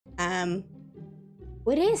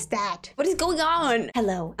What is that? What is going on?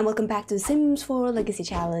 Hello, and welcome back to Sims 4 Legacy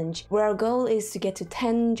Challenge, where our goal is to get to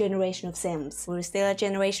 10 generation of Sims. We're still at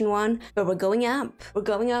generation 1, but we're going up. We're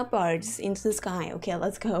going upwards into the sky. Okay,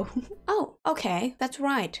 let's go. Oh, okay, that's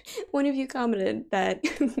right. One of you commented that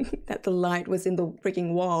that the light was in the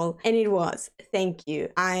freaking wall, and it was. Thank you.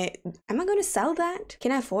 Am I gonna sell that?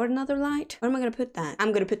 Can I afford another light? Where am I gonna put that?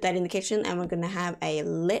 I'm gonna put that in the kitchen, and we're gonna have a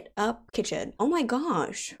lit up kitchen. Oh my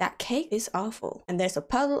gosh, that cake is awful. And there's a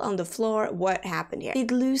puddle on the floor. What happened here?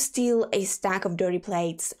 Did Lou steal a stack of dirty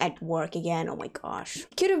plates at work again? Oh my gosh.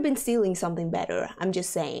 Could have been stealing something better. I'm just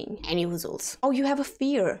saying. Any results? Oh, you have a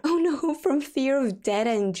fear. Oh no, from fear of dead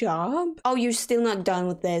end job? Oh, you're still not done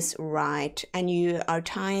with this. Right. And you are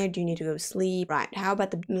tired. You need to go to sleep. Right. How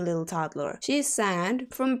about the little toddler? She's sad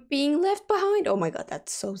from being left behind. Oh my god,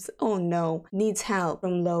 that's so... Oh no. Needs help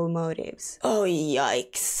from low motives. Oh,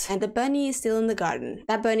 yikes. And the bunny is still in the garden.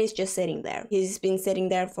 That bunny is just sitting there. He's been sitting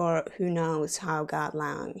there for who knows how god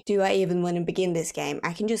long. Do I even want to begin this game?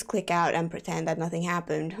 I can just click out and pretend that nothing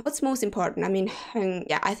happened. What's most important? I mean,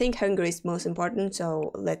 yeah, I think hunger is most important,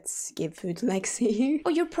 so let's give food to Lexi.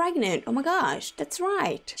 Oh, you're pregnant. Oh my gosh, that's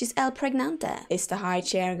right. She's El Pregnante. Is the high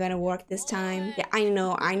chair gonna work this time? Yeah, I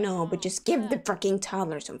know, but just give the freaking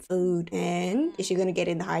toddler some food. And is she gonna get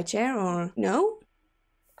in the high chair or no?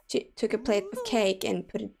 She took a plate of cake and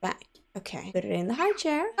put it back. Okay, put it in the high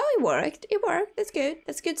chair. Oh, it worked. It worked. That's good.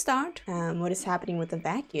 That's a good start. What is happening with the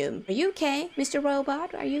vacuum? Are you okay, Mr.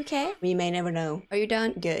 Robot? Are you okay? We may never know. Are you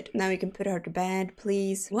done? Good. Now we can put her to bed,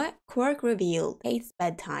 please. What? Quirk revealed. It's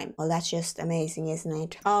bedtime. Well, that's just amazing, isn't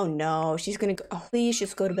it? Oh no, she's gonna go. Oh, please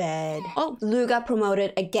just go to bed. Oh, Lou got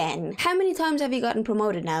promoted again. How many times have you gotten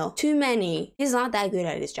promoted now? Too many. He's not that good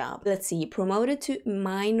at his job. Let's see. Promoted to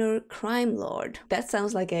minor crime lord. That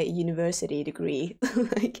sounds like a university degree.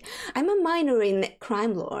 Like, I'm a minor in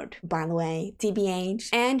crime lord, by the way, TBH.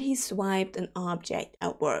 And he swiped an object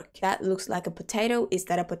at work. That looks like a potato. Is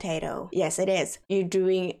that a potato? Yes, it is. You're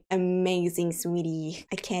doing amazing, sweetie.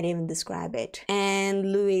 I can't even describe it.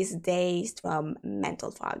 And Louis is dazed from mental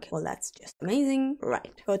fog. Well, that's just amazing.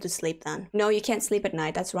 Right, go to sleep then. No, you can't sleep at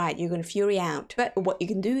night. That's right. You're gonna fury out. But what you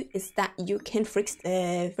can do is that you can fix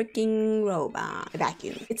the freaking robot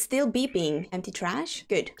vacuum. It's still beeping. Empty trash?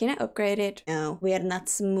 Good. Can I upgrade it? No, we are not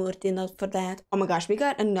smooth enough for that. Oh my gosh, we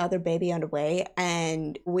got another baby on the way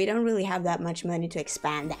and we don't really have that much money to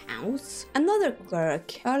expand the house. Another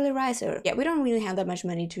quirk, early riser. Yeah, we don't really have that much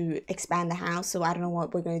money to expand the house, so I don't know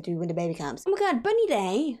what we're gonna do when the baby comes. Oh my god, bunny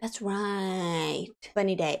day. That's right,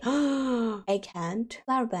 bunny day. Egg hunt,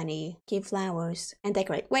 flower bunny, give flowers and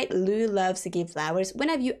decorate. Wait, Lou loves to give flowers. When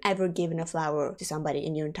have you ever given a flower to somebody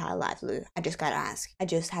in your entire life, Lou? I just gotta ask. I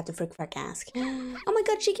just had to frick ask. Oh my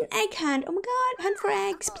god, chicken egg hunt. Oh my god, hunt for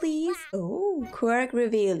eggs, please. Oh, quirk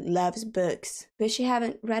revealed loves books, but she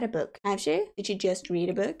haven't read a book, have she? Did she just read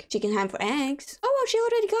a book? She can hunt for eggs. Oh, well, she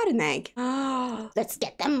already got an egg. Oh, let's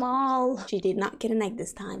get them all. She did not get an egg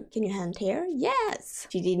this time. Can you hunt here? Yes.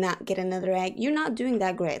 She did not get another egg. You're not doing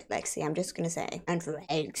that great, Lexi. I'm just gonna say. Hunt for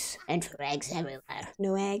eggs. Hunt for eggs everywhere.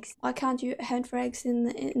 No eggs? Why can't you hunt for eggs in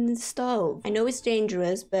the stove? I know it's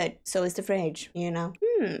dangerous, but so is the fridge, you know?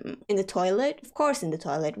 In the toilet? Of course in the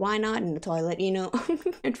toilet. Why not in the toilet, you know?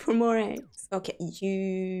 And for more eggs. Okay,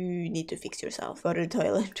 you need to fix yourself. Go to the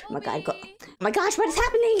toilet. Oh my god, go. Oh my gosh, what is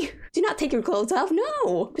happening? Do not take your clothes off.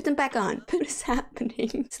 No! Put them back on. What is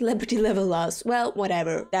happening? Celebrity level loss. Well,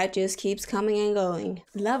 whatever. That just keeps coming and going.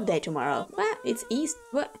 Love day tomorrow. What? It's East.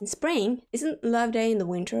 What? In spring? Isn't love day in the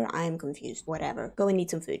winter? I am confused. Whatever. Go and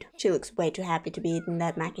eat some food. She looks way too happy to be eating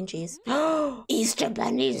that mac and cheese. Oh, Easter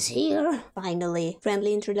Bunny is here. Finally.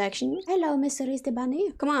 Friendly introduction. Hello, Mr. Easter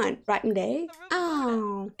Bunny. Come on. Brighten day.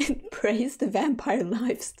 Oh. Praise the vampire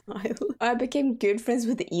lifestyle. I became good friends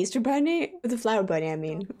with the Easter Bunny. With the flower bunny, I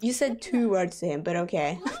mean. You said 2 words to him, but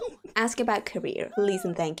okay. Ask about career. Please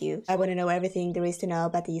and thank you. I want to know everything there is to know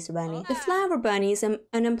about the Easter Bunny. The flower bunny is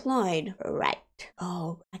unemployed. Right.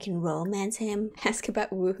 Oh, I can romance him. Ask about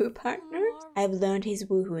woohoo partners. I've learned his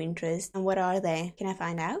woohoo interests. And what are they? Can I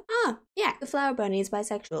find out? Ah, yeah. The flower bunny is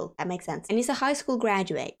bisexual. That makes sense. And he's a high school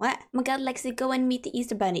graduate. What? Oh my god, Lexi, go and meet the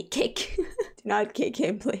Easter Bunny. Kick. Do not kick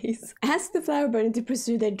him, please. Ask the flower bunny to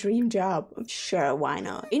pursue their dream job. Sure, why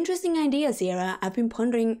not? Interesting idea, Sierra. I've been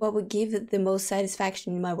pondering what would give the most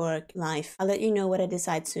satisfaction in my work life. I'll let you know what I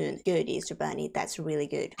decide soon. Good, Easter Bunny. That's really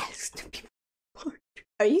good.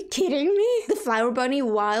 Are you kidding me? The flower bunny,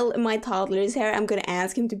 while my toddler is here, I'm gonna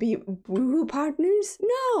ask him to be woohoo partners?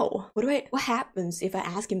 No. What happens if I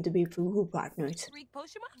ask him to be woohoo partners?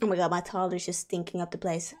 Oh my god, my toddler's just stinking up the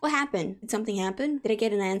place. What happened? Did something happen? Did I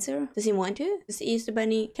get an answer? Does he want to? Does the Easter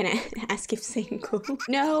bunny... Can I ask if single?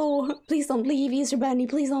 No. Please don't leave, Easter bunny.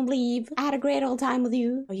 Please don't leave. I had a great old time with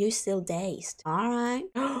you. Are you still dazed? Alright.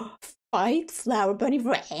 Fight flower bunny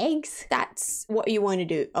for eggs? That's what you want to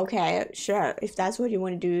do. Okay, sure. If that's what you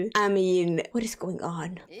want to do. I mean, what is going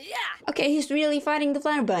on? Yeah. Okay, he's really fighting the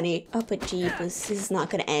flower bunny. Oh, but jeepers, this is not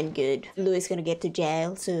gonna end good. Louis is gonna get to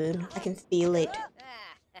jail soon. I can feel it.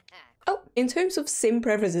 Oh, in terms of sim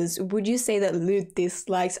preferences, would you say that Lou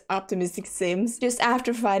dislikes optimistic sims just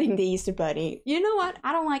after fighting the Easter bunny? You know what?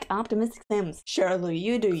 I don't like optimistic sims. Sure, Lou,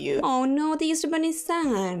 you do you. Oh no, the Easter bunny's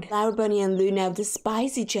sad. Flower bunny and Lou now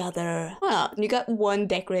despise each other. Well, you got one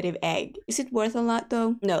decorative egg. Is it worth a lot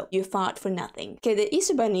though? No, you fought for nothing. Okay, the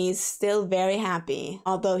Easter bunny is still very happy,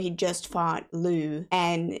 although he just fought Lou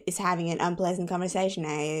and is having an unpleasant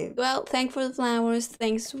conversation. Well, thanks for the flowers,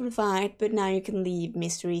 thanks for the fight, but now you can leave,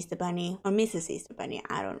 Mr. Easter Bunny. Or Mrs. Easter Bunny.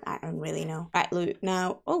 I don't really know. Right, Lou.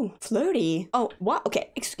 Now, oh, flirty. Oh, what?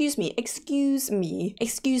 Okay, excuse me,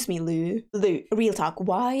 Lou. Lou, real talk.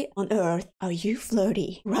 Why on earth are you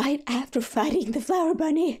flirty right after fighting the flower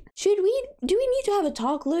bunny? Do we need to have a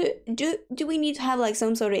talk, Lou? Do we need to have like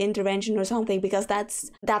some sort of intervention or something? Because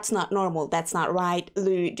that's not normal. That's not right.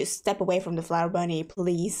 Lou, just step away from the flower bunny,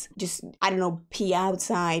 please. Just, I don't know, pee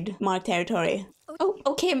outside Mark territory.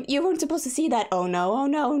 Oh, Kim, you weren't supposed to see that. Oh no, oh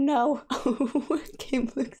no, no. Oh,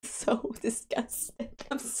 Kim looks so disgusted.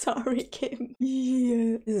 I'm sorry, Kim.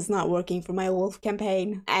 Yeah, this is not working for my wolf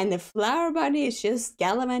campaign. And the flower bunny is just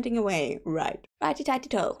gallivanting away. Right.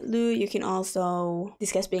 Righty-tighty-toe. Lou, you can also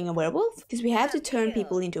discuss being a werewolf, because we have to turn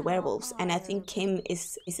people into werewolves, and I think Kim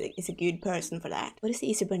is a good person for that. What is the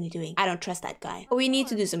Easter bunny doing? I don't trust that guy. Oh, we need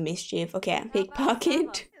to do some mischief. Okay,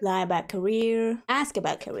 pickpocket, lie about career, ask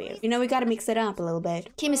about career. You know, we gotta mix it up a little bit.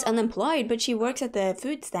 Kim is unemployed, but she works at the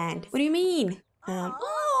food stand. What do you mean?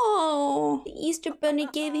 Oh, the Easter bunny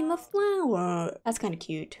gave him a flower. That's kind of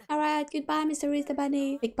cute. Alright, goodbye, Mr. Easter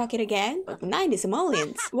bunny. Pickpocket again? But 90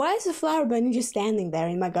 simoleons. Why is the flower bunny just standing there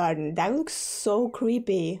in my garden? That looks so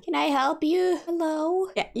creepy. Can I help you? Hello?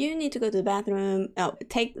 Yeah, you need to go to the bathroom. No,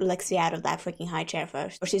 take Lexi out of that freaking high chair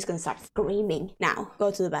first, or she's gonna start screaming. Now, go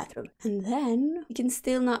to the bathroom. And then, we can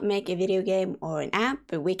still not make a video game or an app,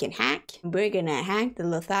 but we can hack. We're gonna hack the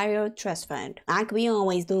Lothario Trust Fund. Like we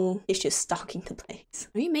always do. It's just stalking the place.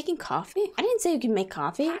 Are you making coffee? I didn't say you could make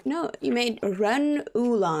coffee. No, you made run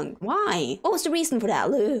oolong. Why? What was the reason for that,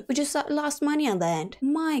 Lou? We just lost money on that.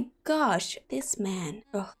 My gosh, this man.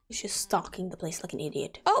 Oh, he's just stalking the place like an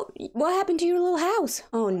idiot. Oh, what happened to your little house?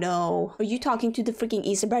 Oh no. Are you talking to the freaking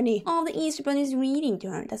Easter bunny? Oh, the Easter bunny's reading to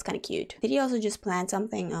her. That's kind of cute. Did he also just plant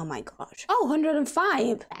something? Oh my gosh. Oh,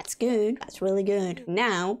 105. That's good. That's really good.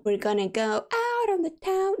 Now, we're gonna go out on the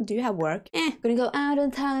town. Do you have work? Gonna go out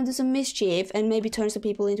on the town and do some mischief and maybe turn some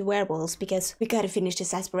people into werewolves because we gotta finish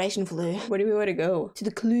this aspiration, Flu. Where do we want to go? To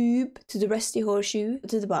the club? To the Rusty Horseshoe?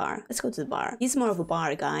 To the bar? Let's go to the bar. He's more of a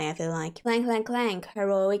bar guy, I feel like. Clank, clank, clank.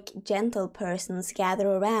 Heroic, gentle persons gather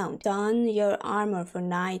around. Don your armor for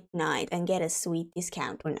night, and get a sweet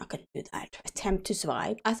discount. We're not gonna do that. Attempt to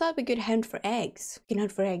swipe. I thought we could hunt for eggs. We can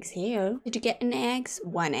hunt for eggs here. Did you get any eggs?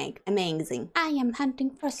 One egg. Amazing. I am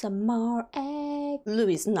hunting for some more eggs.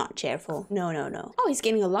 Louis is not cheerful. No, no, no. Oh, he's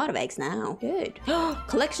getting a lot of eggs now. Good.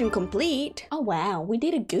 Collection complete. Oh, wow. We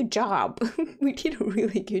did a good job. We did a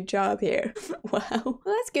really good job here. Wow. Well,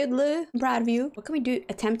 that's good, Lou. I'm proud of you. What can we do?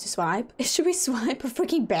 Attempt to swipe? Should we swipe a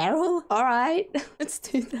freaking barrel? All right. Let's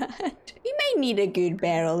do that. We may need a good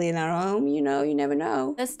barrel in our home. You know, you never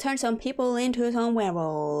know. Let's turn some people into some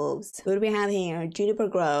werewolves. Who do we have here? Juniper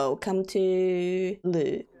Grow. Come to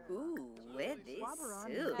Lou.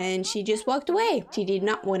 And she just walked away. She did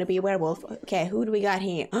not want to be a werewolf. Okay, who do we got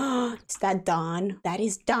here? Is that Dawn? That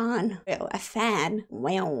is Dawn. Well, a fan.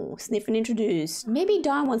 Well, sniff and introduce. Maybe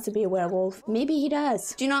Dawn wants to be a werewolf. Maybe he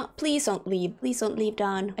does. Do not, please don't leave. Please don't leave,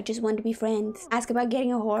 Dawn. I just want to be friends. Ask about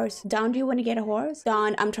getting a horse. Dawn, do you want to get a horse?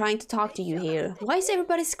 Dawn, I'm trying to talk to you here. Why is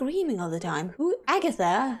everybody screaming all the time? Who?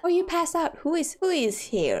 Agatha? Are you passed out? Who is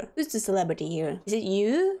here? Who's the celebrity here? Is it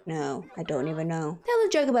you? No, I don't even know. Tell a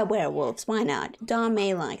joke about werewolves. Why not? Dawn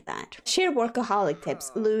may like that. Share workaholic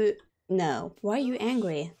tips. Lou, No. Why are you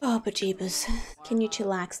angry? Oh, but jeepers. Can you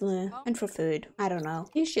chillax, Lou? And for food. I don't know.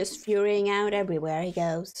 He's just furying out everywhere he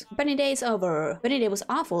goes. Bunny day's over. Bunny day was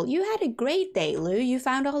awful. You had a great day, Lou. You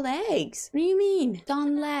found all the eggs. What do you mean?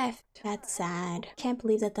 Dawn left. That's sad. Can't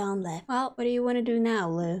believe that Dawn left. Well, what do you want to do now,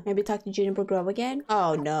 Lou? Maybe talk to Juniper Grove again?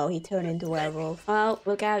 Oh no, he turned into a werewolf. Well,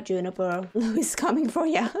 look out, Juniper. Lou is coming for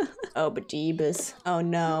ya. Oh, but jeebus. Oh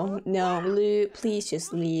no. No, Lou, please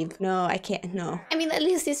just leave. No, I can't. No. I mean, at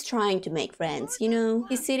least he's trying to make friends, you know?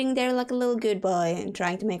 He's sitting there like a little good boy and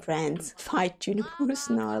trying to make friends. Fight Juniper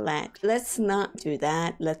Snarlat. Let's not do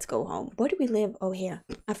that. Let's go home. Where do we live? Oh, here.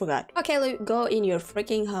 I forgot. Okay, Lou, go in your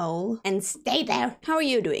freaking hole and stay there. How are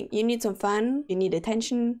you doing? You need some fun? You need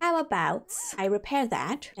attention? How about I repair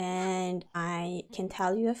that and I can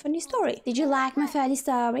tell you a funny story. Did you like my funny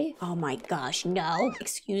story? Oh my gosh, no.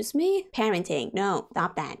 Excuse me? Parenting. No,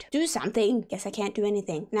 stop that. Do something. Guess I can't do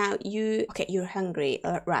anything. Now you... Okay, you're hungry.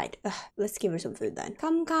 Right. Let's give her some food then.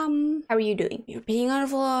 Come. How are you doing? You're peeing on the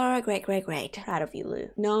floor. Great. Proud of you, Lou.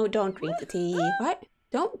 No, don't drink the tea. What?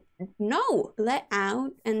 Don't... No! Let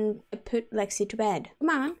out and put Lexi to bed. Come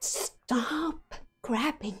on. Stop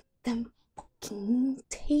grabbing them fucking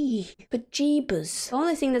tea. But jeebus. The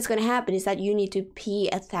only thing that's gonna happen is that you need to pee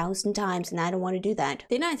 1,000 times and I don't want to do that.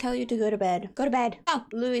 Didn't I tell you to go to bed? Go to bed. Oh,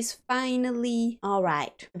 Lou is finally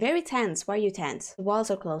alright. Very tense. Why are you tense? The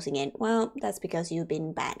walls are closing in. Well, that's because you've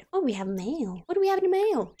been bad. Oh, we have mail. What do we have in the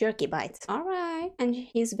mail? Jerky bites. Alright. And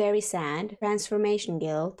he's very sad. Transformation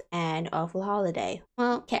guilt and awful holiday.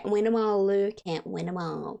 Well, can't win them all, Lou. Can't win them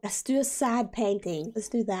all. Let's do a sad painting. Let's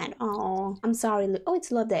do that. Oh, I'm sorry, Lou. Oh,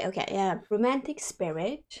 it's love day. Okay, yeah. Romantic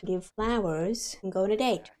spirit. Give flowers and go on a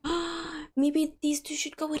date. Maybe these two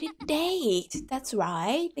should go on a date. That's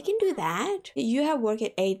right. They can do that. You have work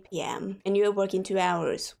at 8 p.m. and you have work in 2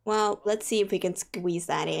 hours. Well, let's see if we can squeeze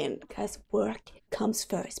that in. Because work comes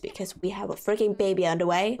first because we have a freaking baby on the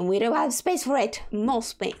way and we don't have space for it. More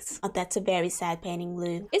space. Oh, that's a very sad painting,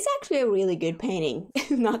 Lou. It's actually a really good painting.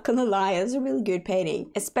 Not gonna lie, it's a really good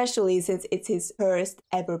painting. Especially since it's his first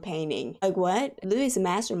ever painting. Like what? Lou is a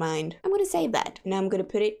mastermind. I'm gonna save that and I'm gonna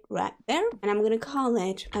put it right there and I'm gonna call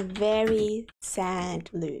it a very sad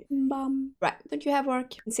Lou. Bum. Right, don't you have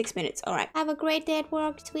work? In 6 minutes. Alright. Have a great day at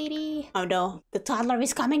work, sweetie. Oh no, the toddler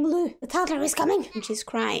is coming, Lou. The toddler is coming. And she's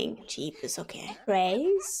crying. Jeepers, okay.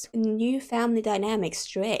 Praise. New family dynamic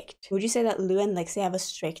strict. Would you say that Lou and Lexi have a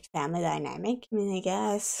strict family dynamic? I mean, I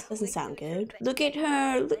guess. Doesn't sound good. Look at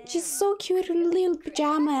her. Look, she's so cute in little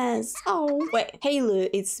pajamas. Oh. Wait. Hey, Lou.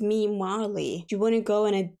 It's me, Marley. Do you want to go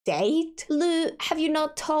on a date? Lou, have you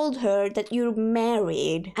not told her that you're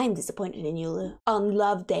married? I'm disappointed in you, Lou. On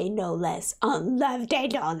love day, no less. On love day,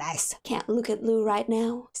 no less. Can't look at Lou right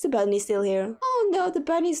now. Is the bunny still here? Oh, no. The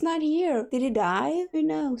bunny's not here. Did he die? Who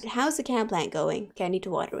knows? How's the camp plant going? Okay, I need to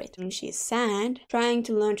water it. And she's sad. Trying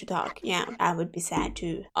to learn to talk. Yeah, I would be sad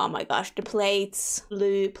too. Oh my gosh, the plates.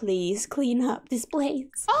 Lou, please clean up these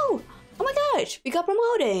plates. Oh my gosh, we got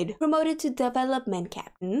promoted. Promoted to development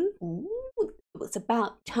captain. Ooh. It was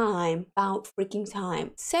about time. About freaking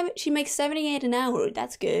time. She makes 78 an hour.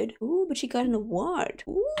 That's good. Ooh, but she got an award.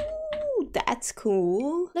 Ooh. That's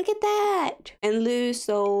cool. Look at that. And Lou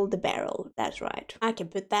sold the barrel. That's right. I can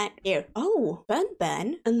put that here. Oh,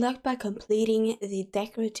 bun. Unlocked by completing the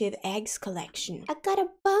decorative eggs collection. I got a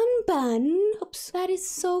bun. Oops, that is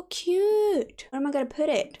so cute. Where am I gonna put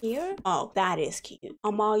it? Here? Oh, that is cute.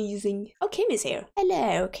 Amazing. Oh, Kim is here.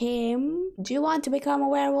 Hello, Kim. Do you want to become a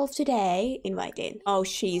werewolf today? Invited. Oh,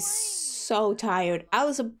 she's so tired. I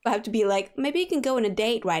was about to be like, maybe you can go on a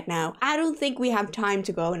date right now. I don't think we have time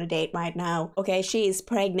to go on a date right now. Okay, she is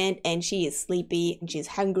pregnant and she is sleepy and she's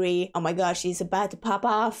hungry. Oh my gosh, she's about to pop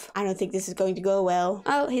off. I don't think this is going to go well.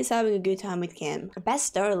 Oh, he's having a good time with Kim. Best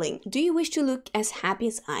Sterling. Do you wish to look as happy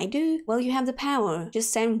as I do? Well, you have the power.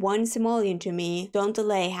 Just send one simoleon to me. Don't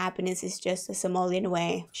delay. Happiness is just a simoleon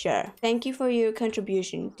away. Sure. Thank you for your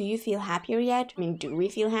contribution. Do you feel happier yet? I mean, do we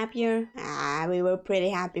feel happier? We were pretty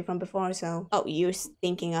happy from before, so... Oh, you're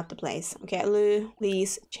stinking up the place. Okay, Lou,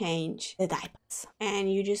 please change the diapers.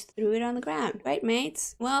 And you just threw it on the ground. Right,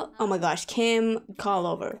 mates? Well, oh my gosh, Kim, call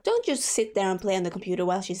over. Don't just sit there and play on the computer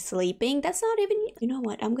while she's sleeping. That's not even... You know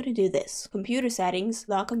what? I'm gonna do this. Computer settings,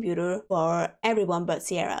 lock computer for everyone but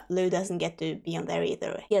Sierra. Lou doesn't get to be on there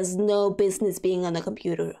either. He has no business being on the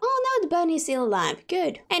computer. Oh no, the bunny's still alive.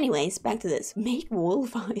 Good. Anyways, back to this. Make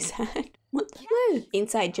wolf eyes hat. What? Lou!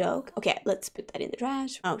 Inside joke. Okay, let's put that in the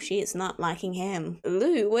trash. Oh, she is not liking him.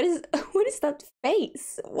 Lou, what is that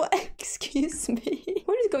face? What? Excuse Excuse me.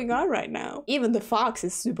 What is going on right now? Even the fox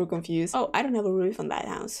is super confused. Oh, I don't have a roof on that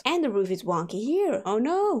house. And the roof is wonky here. Oh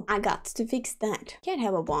no, I got to fix that. Can't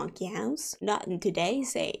have a wonky house. Not in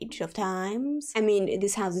today's age of times. I mean,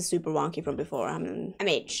 this house is super wonky from before. I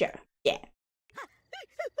mean, sure. Yeah.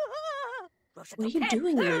 What are you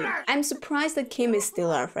doing, Lou? I'm surprised that Kim is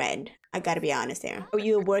still our friend. I gotta be honest here. Oh,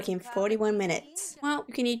 you're working 41 minutes. Well,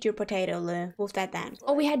 you can eat your potato, Lou. Wolf that down.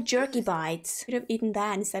 Oh, we had jerky bites. Could have eaten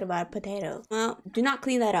that instead of our potato. Well, do not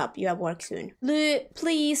clean that up. You have work soon. Lou,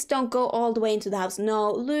 please don't go all the way into the house.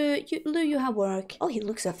 No, Lou, you have work. Oh, he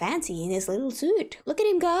looks so fancy in his little suit. Look at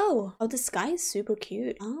him go. Oh, the sky is super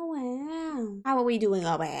cute. Oh, wow. How are we doing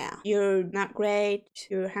over here? You're not great.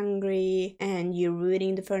 You're hungry. And you're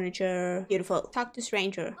ruining the furniture. Beautiful. Talk to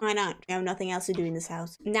stranger. Why not? We have nothing else to do in this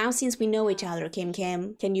house. Now, since we know each other, Kim,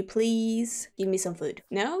 can you please give me some food?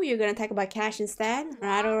 No, you're gonna talk about cash instead?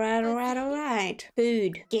 Alright.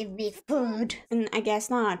 Food. Give me food. I guess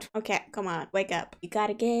not. Okay, come on, wake up. You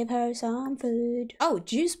gotta give her some food. Oh,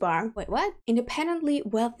 juice bar. Wait, what? Independently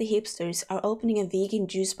wealthy hipsters are opening a vegan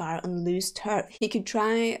juice bar on loose turf. You could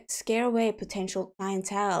try scare away potential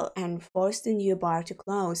clientele and force the new bar to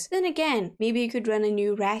close. Then again, maybe you could run a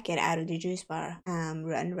new racket out of the juice bar.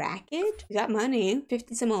 Run racket? We got money.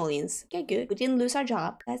 50 simoleons. Okay, good. We didn't lose our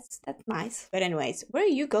job. That's nice. But anyways, where are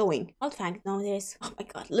you going? Old Frank noticed. Oh my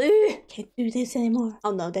god, Lou! Can't do this anymore.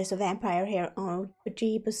 Oh no, there's a vampire here. Oh,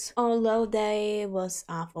 bejeebus. Oh, low day was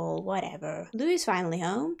awful. Whatever. Lou is finally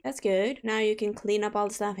home. That's good. Now you can clean up all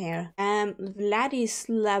the stuff here. Vladdy's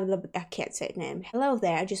I can't say his name. Hello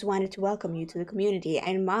there. I just wanted to welcome you to the community.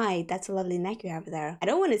 And my, that's a lovely neck you have there. I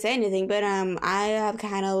don't want to say anything, but I have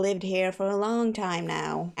kind of lived here for a long time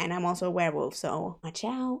now. And I'm also a werewolf, so watch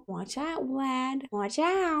out. Watch out, Vlad. Watch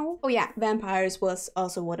out. Oh yeah, vampires was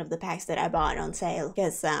also one of the packs that I bought on sale.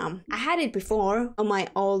 Because I had it before on my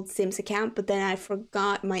old Sims account, but then I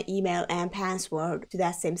forgot my email and password to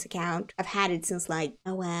that Sims account. I've had it since like,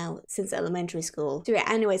 oh wow, since elementary school. So yeah,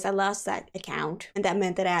 anyways, I lost that account. And that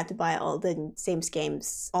meant that I had to buy all the Sims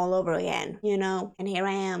games all over again, you know? And here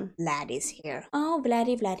I am. Vlad is here. Oh,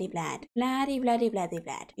 Vladdy.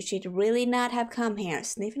 Vlad. You should really not have come here.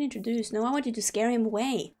 Sniff and introduce. No, I want you to scare him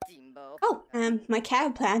away. Oh, my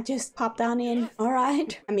cat plant just popped on in.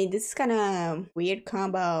 Alright. I mean, this is kind of weird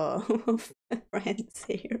combo of friends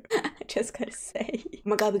here. I just gotta say. Oh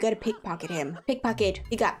my god, we gotta pickpocket him. Pickpocket.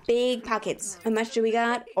 He got big pockets. How much do we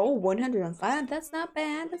got? Oh, 105. That's not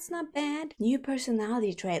bad. That's not bad. New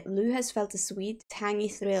personality trait. Lou has felt a sweet, tangy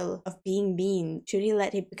thrill of being mean. Should he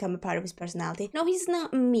let it become a part of his personality? No, he's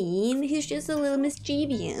not mean. He's just a little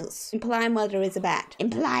mischievous. Imply mother is a bat.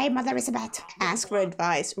 Imply mother is a bat. Ask for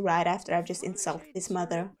advice right after I've just insulted his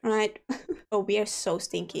mother. Right? Oh, we are so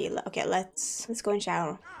stinky. Okay, let's go and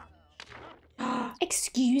shower.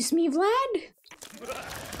 Excuse me, Vlad?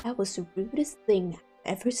 That was the rudest thing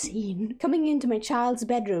I've ever seen. Coming into my child's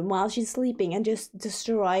bedroom while she's sleeping and just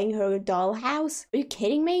destroying her dollhouse? Are you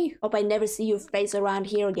kidding me? Hope I never see your face around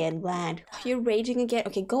here again, Vlad. You're raging again?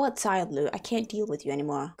 Okay, go outside, Lou. I can't deal with you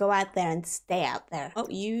anymore. Go out there and stay out there. Oh,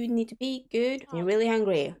 you need to pee? Good. You're really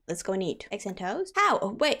hungry. Let's go and eat. Eggs and toast? How?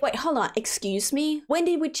 Oh, wait, hold on. Excuse me? When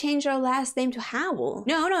did we change our last name to Howl?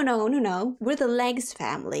 No. We're the Legs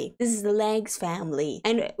family. This is the Legs family.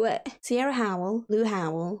 And what? Sierra Howl, Lou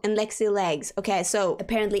Howl, and Lexi Legs. Okay, so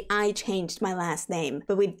apparently I changed my last name,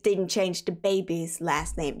 but we didn't change the baby's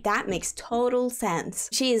last name. That makes total sense.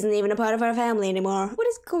 She isn't even a part of our family anymore. What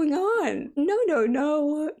is going on?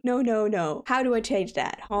 No. How do I change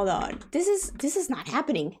that? Hold on. This is not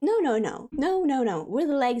happening. No. We're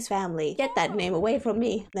the Legs family. Get that name away from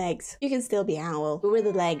me. Legs. You can still be Howl, but we're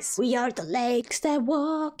the Legs. We are the legs that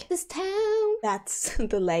walk this town. That's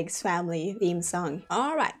the Legs family theme song.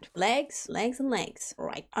 Alright. Legs.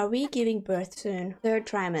 Right. Are we giving birth soon? Third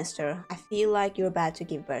trimester. I feel like you're about to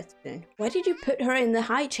give birth soon. Why did you put her in the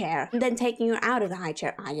high chair and then taking her out of the high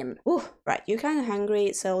chair? I am. Ooh. Right. You're kind of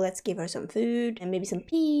hungry, so let's give her some food and maybe some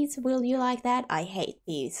peas. Will you like that? I hate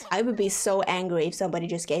peas. I would be so angry if somebody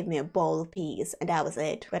just gave me a bowl of peas and that was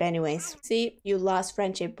it. But anyways, see, you lost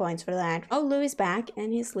friendship points for that. Oh, Lou is back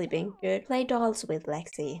and he's sleeping. Good. Play dolls with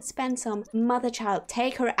Lexi. Spend some mother-child.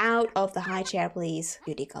 Take her out of the high chair, please.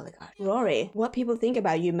 Beauty color card. Rory, what people think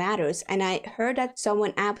about you matters, and I heard that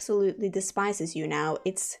someone absolutely despises you now.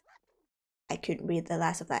 I couldn't read the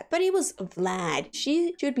last of that. But it was Vlad.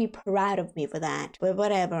 She should be proud of me for that. But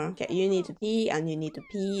whatever. Okay, you need to pee and you need to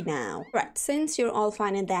pee now. Right, since you're all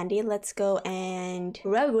fine and dandy, let's go and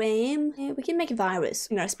program. We can make a virus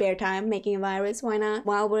in our spare time, making a virus. Why not?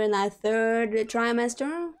 While we're in our third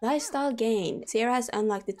trimester. Lifestyle gain. Sierra has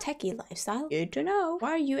unlocked the techie lifestyle. Good to know.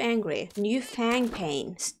 Why are you angry? New fang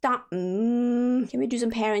pain. Stop. Can we do some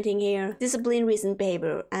parenting here? Discipline recent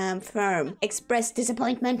behavior. Firm. Express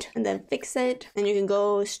disappointment. And then fix it. And you can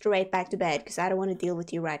go straight back to bed because I don't want to deal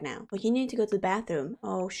with you right now. But you need to go to the bathroom.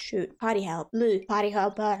 Oh shoot. Potty help. Blue. Potty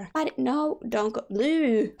helper. Potty. No, don't go.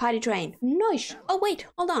 Blue. Potty train. Nice. Oh wait,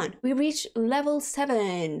 hold on. We reached level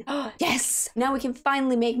 7. Yes! Now we can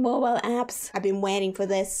finally make mobile apps. I've been waiting for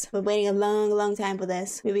this. We're waiting a long time for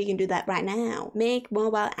this. Maybe we can do that right now. Make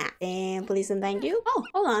mobile app. And please and thank you. Oh,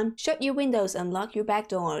 hold on. Shut your windows. Unlock your back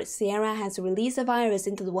doors. Sierra has released a virus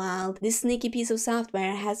into the wild. This sneaky piece of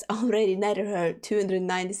software has already netted her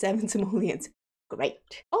 297 simoleons.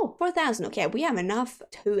 Great. Oh, 4,000. Okay, we have enough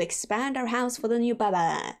to expand our house for the new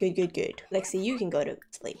baba. Good. Lexi, you can go to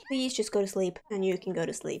sleep. Please just go to sleep and you can go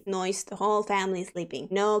to sleep. Noise, the whole family is sleeping.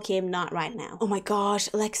 No, Kim, not right now. Oh my gosh,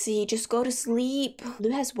 Lexi, just go to sleep. Lou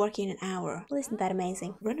has work in an hour. Well, isn't that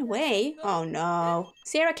amazing? Run away? Oh no.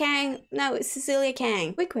 Sarah Kang. No, it's Cecilia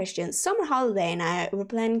Kang. Quick question. Summer holiday and I were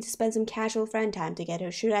planning to spend some casual friend time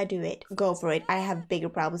together. Should I do it? Go for it. I have bigger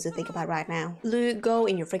problems to think about right now. Lou, go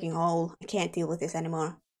in your freaking hole. I can't deal with this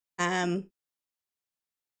anymore.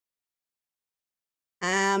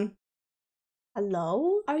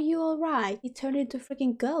 Hello? Are you alright? He turned into a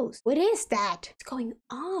freaking ghost. What is that? What's going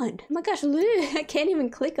on? Oh my gosh, Lou, I can't even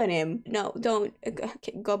click on him. No, don't.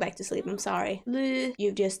 Go back to sleep. I'm sorry. Lou,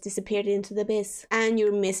 you've just disappeared into the abyss. And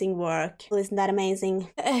you're missing work. Well, isn't that amazing?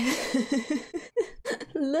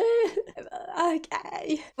 Lou,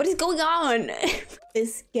 okay. What is going on?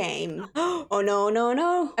 This game. Oh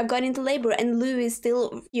no. I've got into labor and Lou is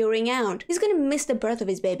still figuring out. He's gonna miss the birth of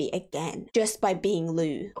his baby again. Just by being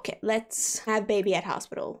Lou. Okay, let's have baby at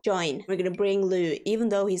hospital. Join. We're gonna bring Lou, even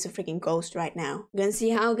though he's a freaking ghost right now. We're gonna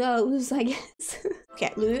see how it goes, I guess.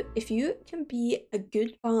 Okay, Lou, if you can be a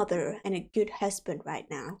good father and a good husband right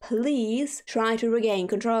now, please try to regain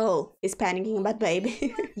control. He's panicking about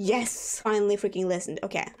baby. Yes, finally freaking listened.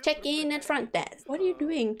 Okay, check in at front desk. What are you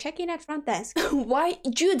doing? Check in at front desk. Why,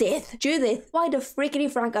 Judith, why the frickety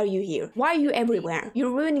frack are you here? Why are you everywhere?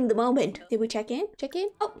 You're ruining the moment. Did we check in? Check in?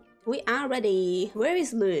 Oh, we are ready. Where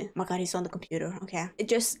is Lou? Oh my god, he's on the computer. Okay,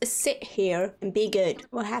 just sit here and be good.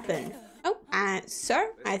 What happened? Oh,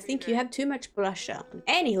 sir, I think you have too much blush on.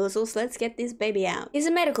 Anywho, so let's get this baby out. He's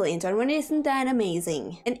a medical intern, and isn't that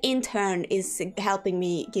amazing? An intern is helping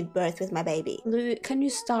me give birth with my baby. Lou, can you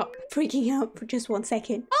stop freaking out for just 1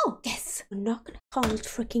 second? Oh, yes. We're not gonna call it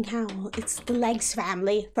freaking Howl. It's the Legs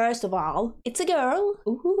family. First of all, it's a girl.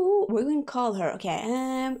 Ooh, we're gonna call her,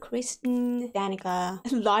 okay, Kristen Danica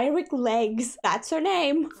Lyric Legs. That's her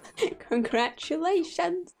name.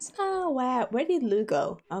 Congratulations. Oh, wow. Where did Lou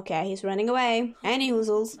go? Okay, he's running away. Any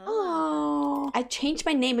hoozles. Oh, I changed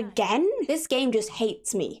my name again? This game just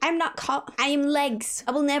hates me. I'm not I am Legs.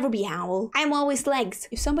 I will never be Howl. I'm always Legs.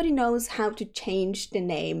 If somebody knows how to change the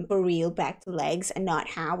name for real back to Legs and not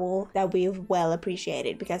Howl, that would be well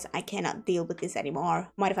appreciated because I cannot deal with this anymore.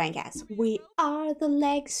 Modifying cast. We are the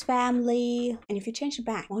Legs family. And if you change it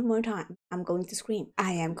back one more time, I'm going to scream.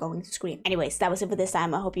 I am going to scream. Anyways, that was it for this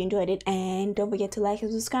time. I hope you enjoyed it. And don't forget to like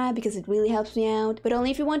and subscribe because it really helps me out. But only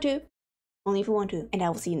if you want to. Only if you want to. And I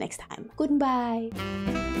will see you next time. Goodbye.